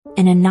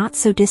In a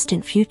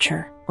not-so-distant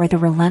future, where the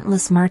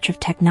relentless march of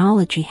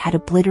technology had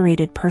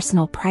obliterated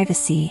personal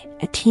privacy,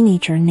 a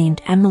teenager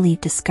named Emily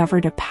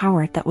discovered a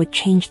power that would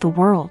change the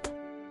world.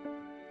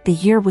 The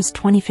year was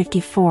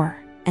 2054,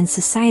 and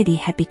society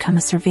had become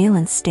a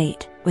surveillance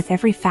state, with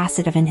every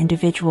facet of an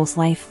individual's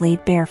life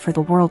laid bare for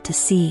the world to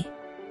see.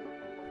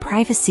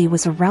 Privacy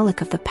was a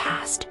relic of the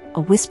past,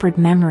 a whispered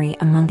memory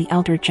among the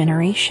elder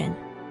generation.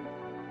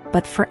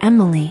 But for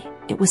Emily,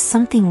 it was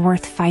something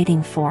worth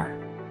fighting for.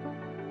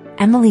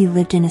 Emily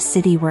lived in a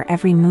city where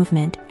every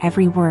movement,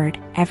 every word,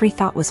 every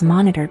thought was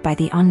monitored by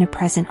the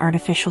omnipresent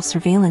Artificial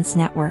Surveillance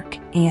Network,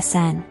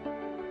 ASN.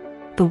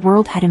 The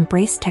world had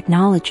embraced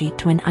technology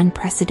to an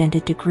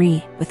unprecedented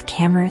degree, with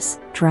cameras,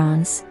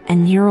 drones,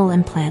 and neural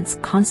implants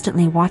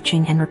constantly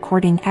watching and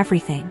recording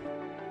everything.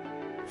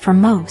 For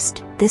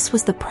most, this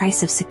was the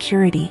price of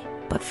security,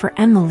 but for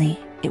Emily,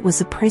 it was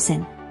a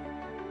prison.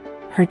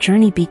 Her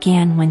journey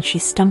began when she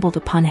stumbled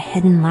upon a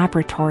hidden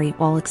laboratory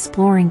while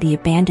exploring the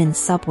abandoned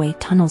subway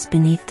tunnels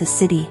beneath the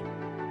city.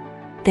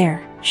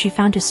 There, she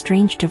found a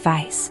strange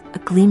device, a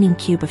gleaming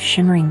cube of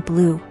shimmering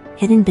blue,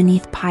 hidden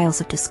beneath piles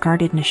of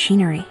discarded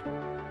machinery.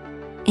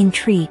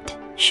 Intrigued,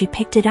 she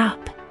picked it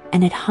up,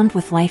 and it hummed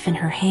with life in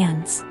her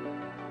hands.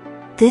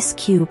 This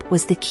cube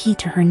was the key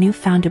to her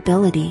newfound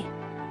ability.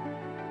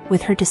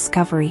 With her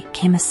discovery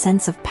came a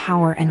sense of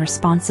power and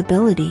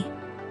responsibility.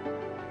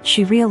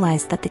 She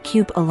realized that the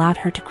cube allowed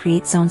her to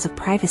create zones of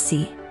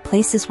privacy,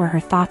 places where her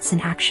thoughts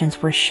and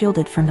actions were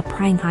shielded from the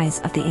prying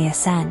eyes of the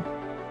ASN.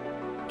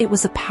 It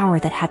was a power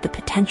that had the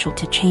potential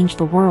to change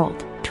the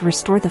world, to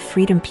restore the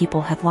freedom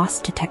people had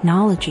lost to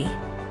technology.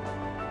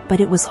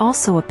 But it was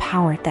also a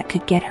power that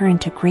could get her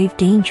into grave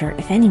danger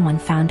if anyone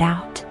found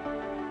out.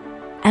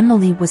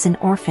 Emily was an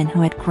orphan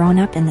who had grown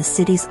up in the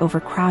city's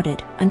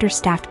overcrowded,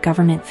 understaffed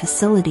government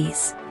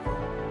facilities.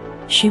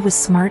 She was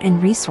smart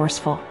and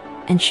resourceful,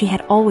 and she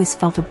had always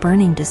felt a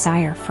burning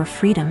desire for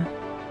freedom.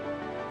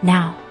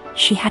 Now,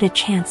 she had a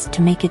chance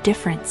to make a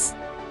difference.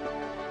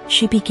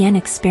 She began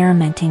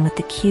experimenting with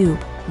the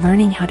cube,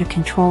 learning how to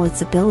control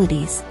its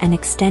abilities and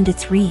extend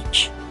its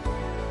reach.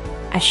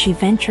 As she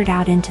ventured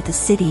out into the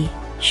city,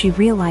 she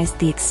realized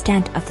the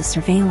extent of the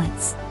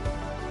surveillance.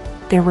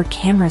 There were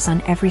cameras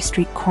on every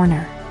street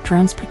corner,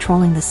 drones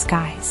patrolling the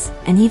skies,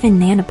 and even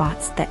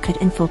nanobots that could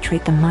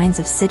infiltrate the minds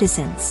of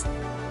citizens.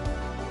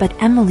 But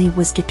Emily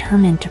was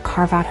determined to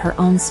carve out her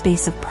own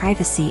space of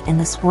privacy in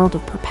this world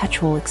of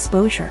perpetual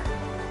exposure.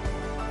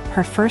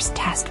 Her first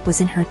test was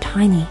in her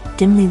tiny,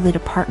 dimly lit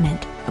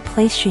apartment, a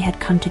place she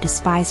had come to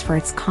despise for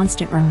its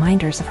constant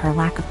reminders of her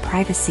lack of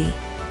privacy.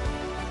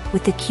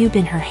 With the cube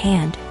in her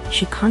hand,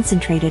 she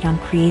concentrated on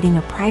creating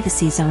a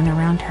privacy zone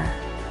around her.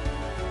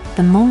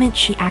 The moment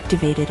she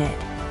activated it,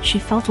 she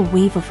felt a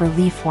wave of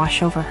relief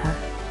wash over her.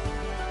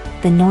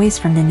 The noise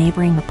from the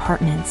neighboring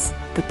apartments,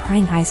 the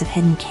prying eyes of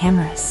hidden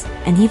cameras,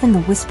 and even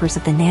the whispers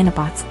of the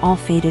nanobots all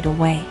faded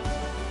away.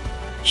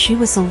 She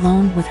was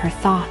alone with her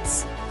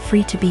thoughts,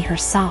 free to be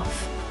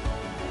herself.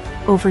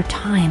 Over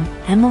time,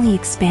 Emily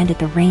expanded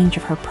the range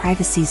of her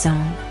privacy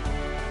zone.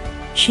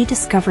 She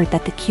discovered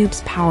that the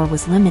cube's power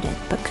was limited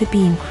but could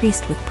be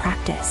increased with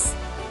practice.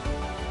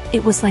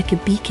 It was like a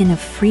beacon of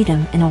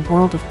freedom in a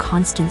world of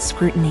constant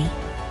scrutiny.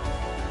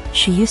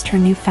 She used her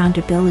newfound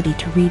ability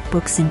to read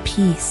books in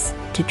peace,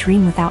 to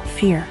dream without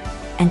fear,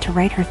 and to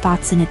write her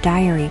thoughts in a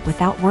diary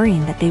without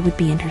worrying that they would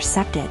be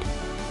intercepted.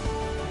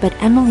 But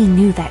Emily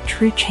knew that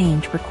true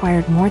change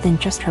required more than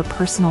just her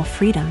personal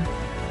freedom.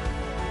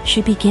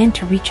 She began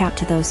to reach out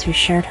to those who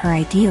shared her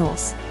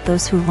ideals,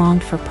 those who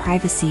longed for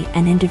privacy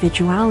and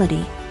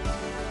individuality.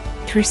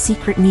 Through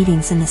secret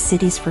meetings in the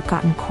city's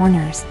forgotten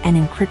corners and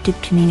encrypted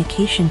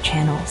communication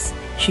channels,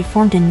 she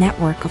formed a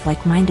network of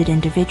like-minded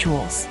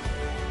individuals.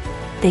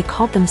 They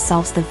called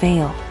themselves the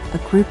Veil, a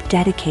group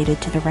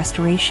dedicated to the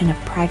restoration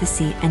of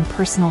privacy and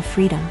personal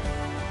freedom.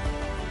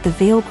 The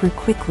Veil grew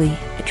quickly,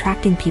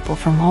 attracting people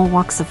from all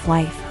walks of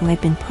life who had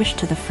been pushed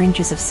to the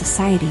fringes of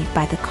society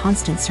by the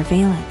constant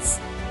surveillance.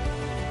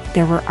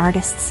 There were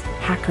artists,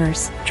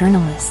 hackers,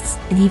 journalists,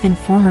 and even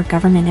former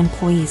government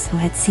employees who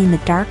had seen the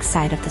dark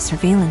side of the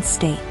surveillance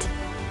state.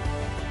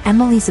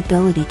 Emily's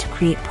ability to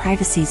create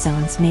privacy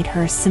zones made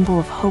her a symbol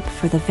of hope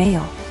for the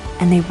Veil,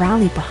 and they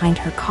rallied behind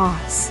her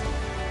cause.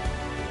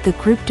 The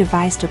group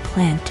devised a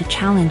plan to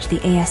challenge the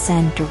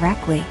ASN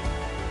directly.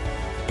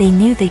 They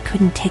knew they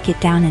couldn't take it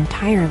down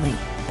entirely,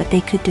 but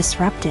they could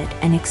disrupt it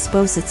and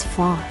expose its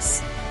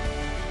flaws.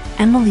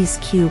 Emily's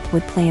cube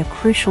would play a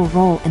crucial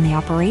role in the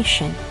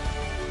operation.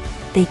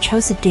 They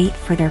chose a date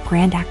for their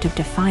grand act of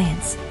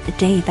defiance, a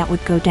day that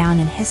would go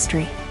down in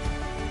history.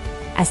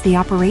 As the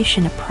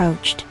operation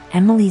approached,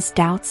 Emily's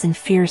doubts and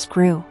fears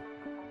grew.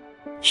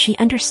 She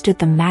understood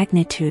the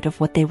magnitude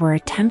of what they were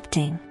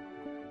attempting.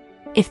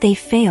 If they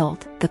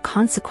failed, the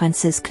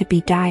consequences could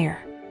be dire.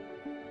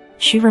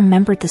 She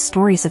remembered the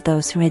stories of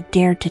those who had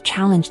dared to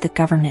challenge the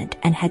government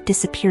and had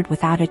disappeared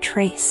without a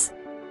trace.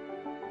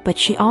 But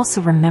she also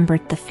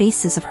remembered the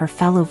faces of her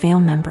fellow Veil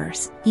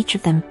members, each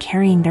of them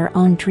carrying their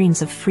own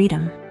dreams of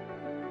freedom.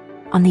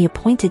 On the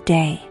appointed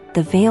day,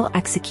 the Veil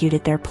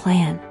executed their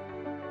plan.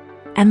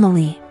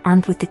 Emily,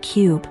 armed with the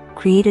cube,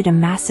 created a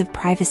massive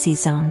privacy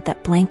zone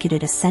that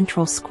blanketed a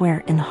central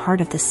square in the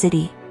heart of the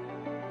city.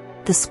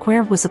 The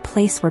square was a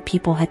place where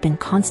people had been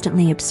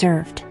constantly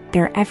observed,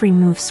 their every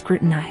move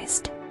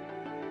scrutinized.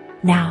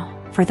 Now,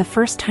 for the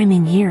first time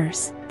in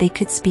years, they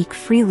could speak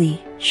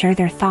freely, share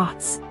their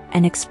thoughts,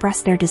 and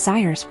express their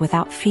desires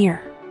without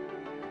fear.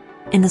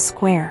 In the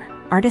square,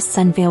 artists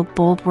unveiled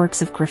bold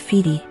works of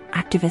graffiti,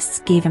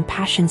 activists gave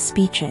impassioned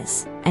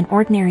speeches, and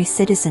ordinary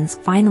citizens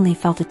finally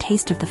felt a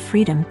taste of the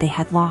freedom they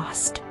had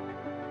lost.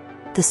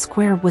 The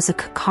square was a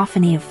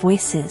cacophony of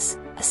voices,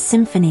 a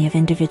symphony of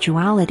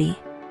individuality.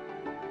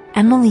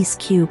 Emily's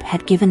cube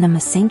had given them a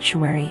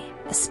sanctuary,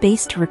 a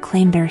space to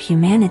reclaim their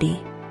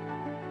humanity.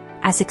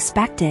 As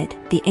expected,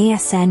 the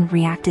ASN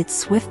reacted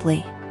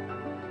swiftly.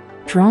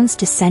 Drones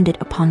descended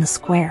upon the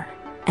square,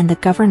 and the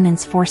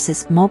government's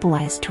forces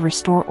mobilized to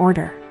restore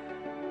order.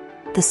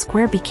 The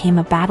square became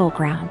a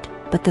battleground,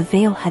 but the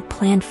Veil had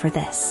planned for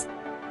this.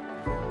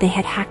 They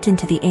had hacked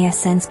into the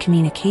ASN's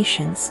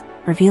communications,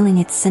 revealing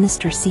its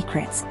sinister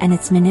secrets and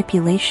its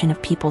manipulation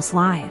of people's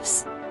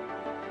lives.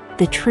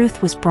 The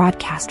truth was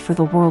broadcast for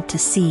the world to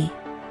see.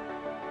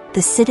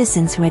 The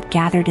citizens who had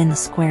gathered in the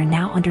square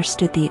now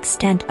understood the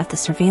extent of the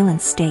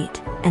surveillance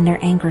state, and their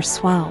anger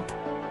swelled.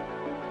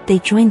 They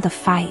joined the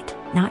fight,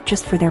 not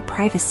just for their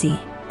privacy,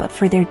 but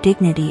for their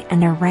dignity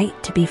and their right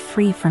to be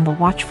free from the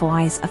watchful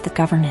eyes of the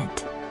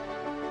government.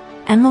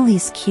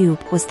 Emily's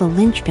cube was the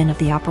linchpin of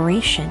the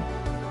operation.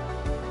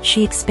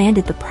 She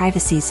expanded the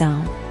privacy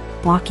zone,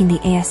 blocking the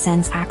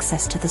ASN's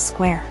access to the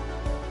square.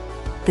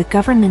 The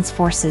government's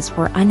forces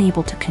were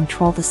unable to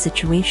control the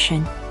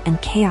situation,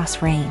 and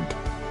chaos reigned.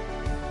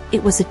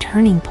 It was a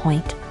turning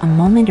point, a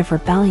moment of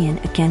rebellion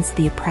against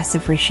the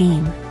oppressive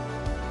regime.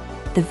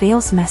 The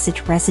Veil's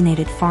message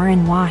resonated far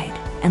and wide,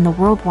 and the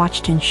world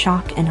watched in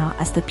shock and awe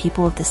as the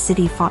people of the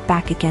city fought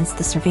back against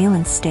the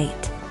surveillance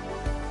state.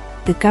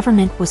 The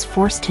government was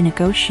forced to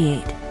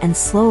negotiate, and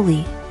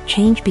slowly,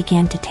 change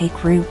began to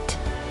take root.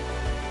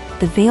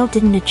 The Veil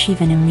didn't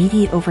achieve an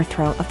immediate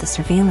overthrow of the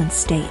surveillance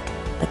state,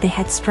 but they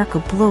had struck a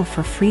blow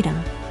for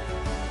freedom.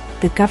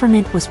 The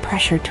government was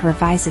pressured to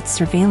revise its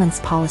surveillance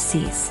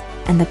policies,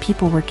 and the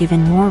people were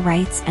given more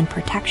rights and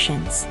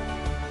protections.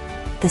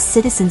 The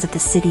citizens of the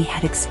city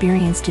had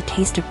experienced a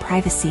taste of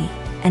privacy,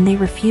 and they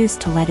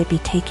refused to let it be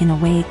taken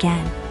away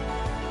again.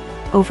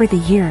 Over the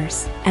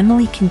years,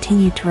 Emily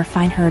continued to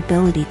refine her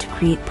ability to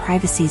create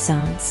privacy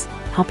zones,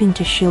 helping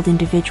to shield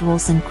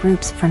individuals and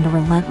groups from the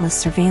relentless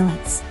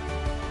surveillance.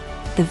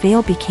 The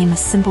Veil became a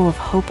symbol of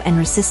hope and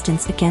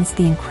resistance against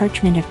the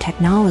encroachment of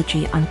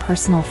technology on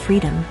personal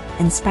freedom,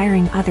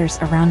 inspiring others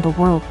around the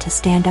world to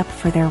stand up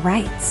for their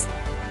rights.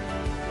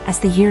 As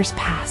the years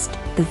passed,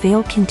 the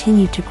Veil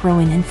continued to grow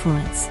in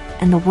influence,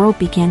 and the world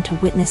began to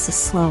witness a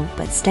slow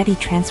but steady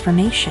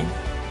transformation.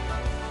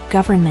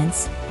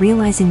 Governments,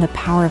 realizing the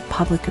power of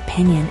public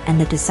opinion and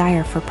the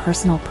desire for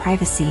personal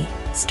privacy,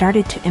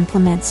 started to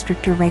implement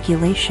stricter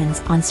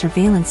regulations on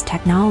surveillance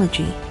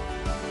technology.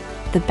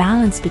 The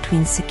balance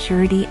between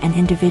security and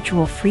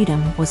individual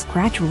freedom was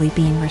gradually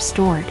being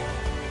restored.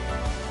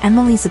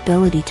 Emily's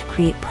ability to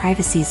create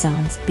privacy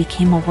zones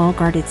became a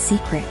well-guarded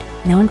secret,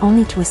 known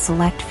only to a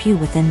select few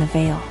within the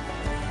Veil.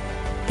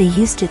 They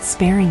used it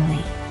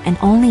sparingly, and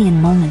only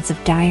in moments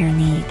of dire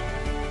need.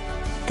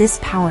 This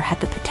power had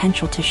the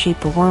potential to shape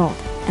the world,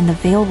 and the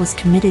Veil was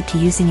committed to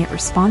using it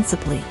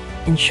responsibly,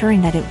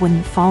 ensuring that it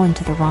wouldn't fall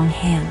into the wrong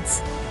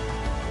hands.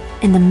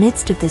 In the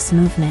midst of this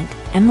movement,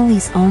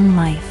 Emily's own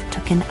life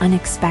took an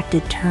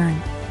unexpected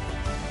turn.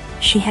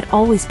 She had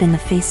always been the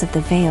face of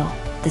the Veil,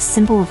 the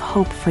symbol of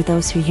hope for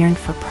those who yearned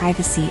for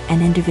privacy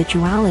and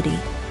individuality.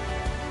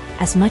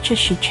 As much as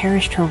she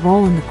cherished her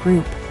role in the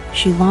group,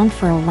 she longed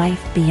for a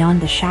life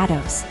beyond the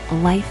shadows, a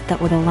life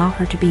that would allow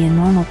her to be a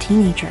normal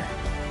teenager.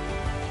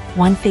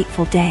 One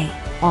fateful day,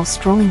 while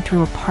strolling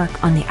through a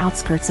park on the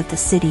outskirts of the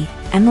city,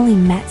 Emily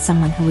met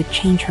someone who would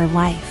change her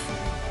life.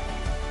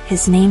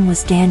 His name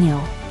was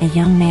Daniel, a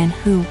young man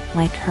who,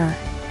 like her,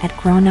 had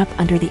grown up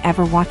under the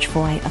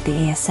ever-watchful eye of the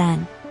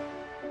ASN.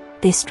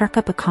 They struck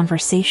up a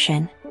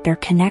conversation, their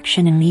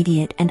connection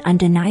immediate and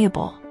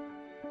undeniable.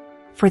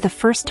 For the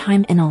first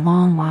time in a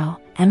long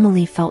while,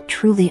 Emily felt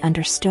truly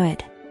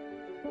understood.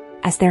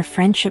 As their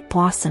friendship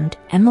blossomed,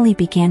 Emily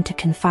began to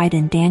confide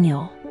in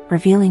Daniel,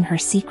 revealing her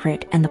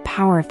secret and the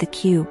power of the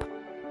cube.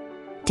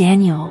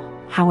 Daniel,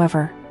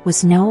 however,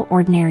 was no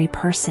ordinary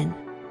person.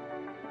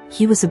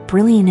 He was a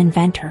brilliant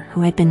inventor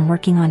who had been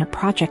working on a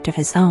project of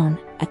his own,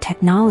 a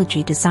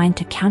technology designed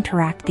to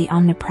counteract the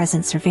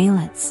omnipresent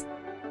surveillance.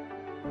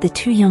 The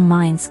two young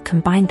minds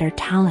combined their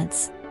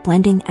talents,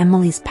 blending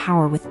Emily's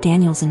power with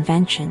Daniel's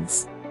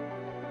inventions.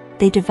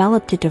 They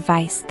developed a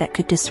device that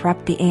could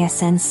disrupt the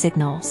ASN's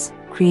signals,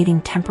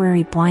 creating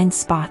temporary blind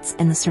spots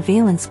in the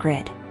surveillance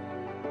grid.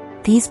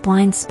 These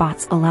blind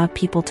spots allowed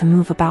people to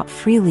move about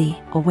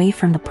freely, away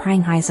from the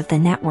prying eyes of the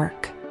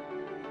network.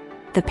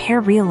 The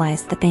pair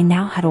realized that they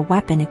now had a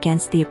weapon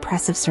against the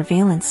oppressive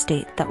surveillance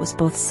state that was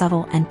both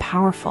subtle and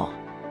powerful.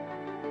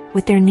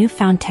 With their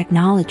newfound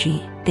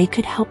technology, they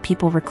could help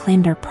people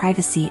reclaim their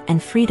privacy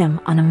and freedom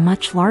on a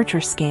much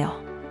larger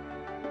scale.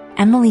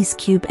 Emily's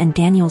cube and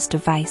Daniel's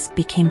device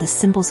became the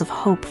symbols of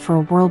hope for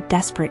a world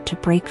desperate to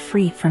break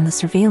free from the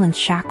surveillance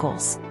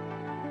shackles.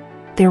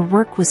 Their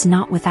work was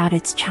not without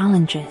its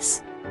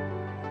challenges.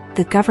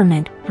 The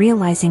government,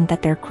 realizing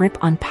that their grip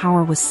on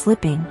power was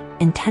slipping,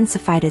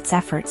 intensified its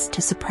efforts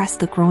to suppress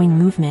the growing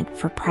movement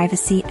for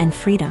privacy and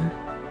freedom.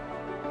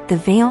 The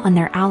Veil and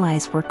their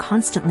allies were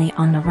constantly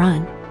on the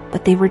run,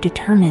 but they were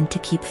determined to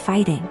keep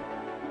fighting.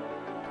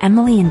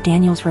 Emily and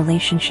Daniel's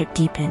relationship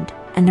deepened,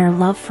 and their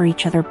love for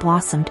each other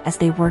blossomed as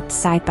they worked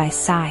side by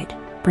side,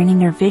 bringing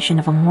their vision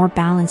of a more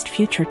balanced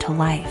future to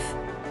life.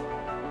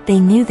 They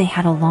knew they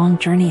had a long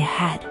journey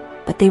ahead,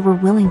 but they were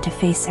willing to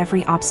face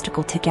every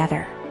obstacle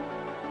together.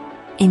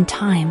 In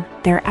time,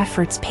 their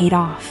efforts paid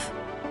off.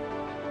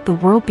 The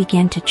world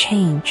began to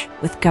change,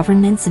 with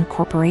governments and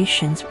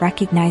corporations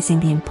recognizing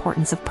the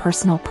importance of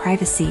personal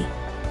privacy.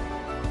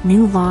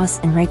 New laws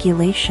and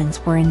regulations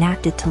were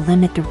enacted to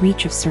limit the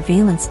reach of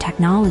surveillance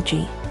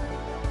technology.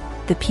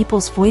 The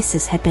people's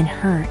voices had been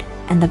heard,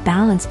 and the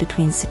balance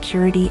between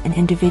security and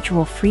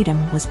individual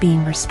freedom was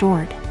being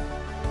restored.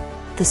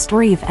 The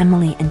story of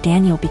Emily and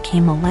Daniel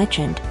became a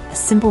legend, a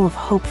symbol of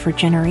hope for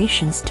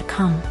generations to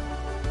come.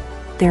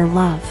 Their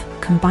love,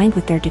 combined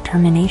with their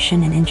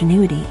determination and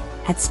ingenuity,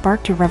 had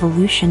sparked a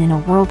revolution in a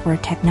world where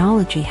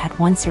technology had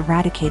once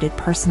eradicated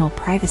personal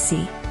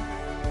privacy.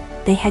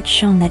 They had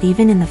shown that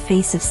even in the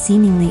face of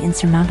seemingly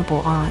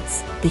insurmountable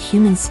odds, the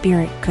human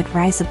spirit could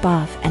rise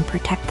above and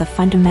protect the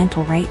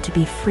fundamental right to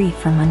be free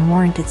from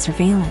unwarranted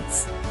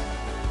surveillance.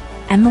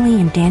 Emily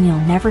and Daniel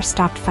never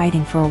stopped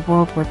fighting for a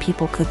world where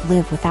people could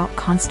live without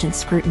constant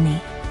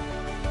scrutiny.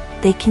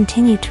 They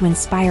continued to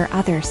inspire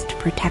others to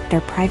protect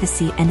their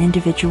privacy and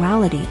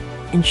individuality,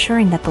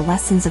 ensuring that the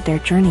lessons of their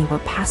journey were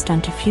passed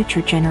on to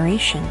future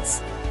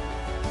generations.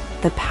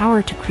 The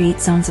power to create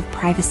zones of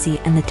privacy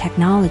and the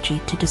technology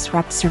to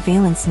disrupt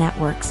surveillance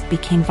networks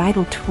became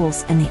vital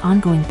tools in the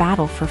ongoing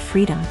battle for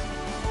freedom.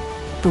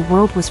 The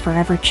world was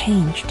forever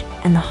changed,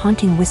 and the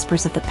haunting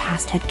whispers of the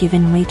past had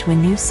given way to a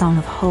new song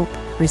of hope,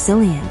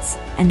 resilience,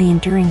 and the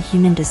enduring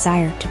human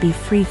desire to be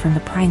free from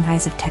the prying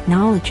eyes of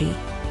technology.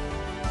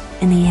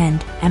 In the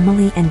end,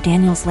 Emily and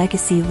Daniel's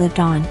legacy lived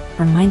on,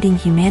 reminding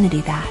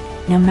humanity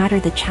that, no matter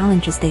the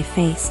challenges they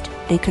faced,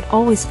 they could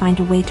always find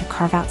a way to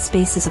carve out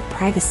spaces of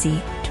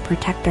privacy, to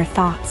protect their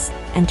thoughts,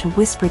 and to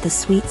whisper the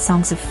sweet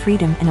songs of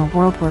freedom in a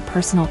world where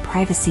personal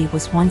privacy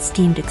was once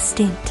deemed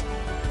extinct.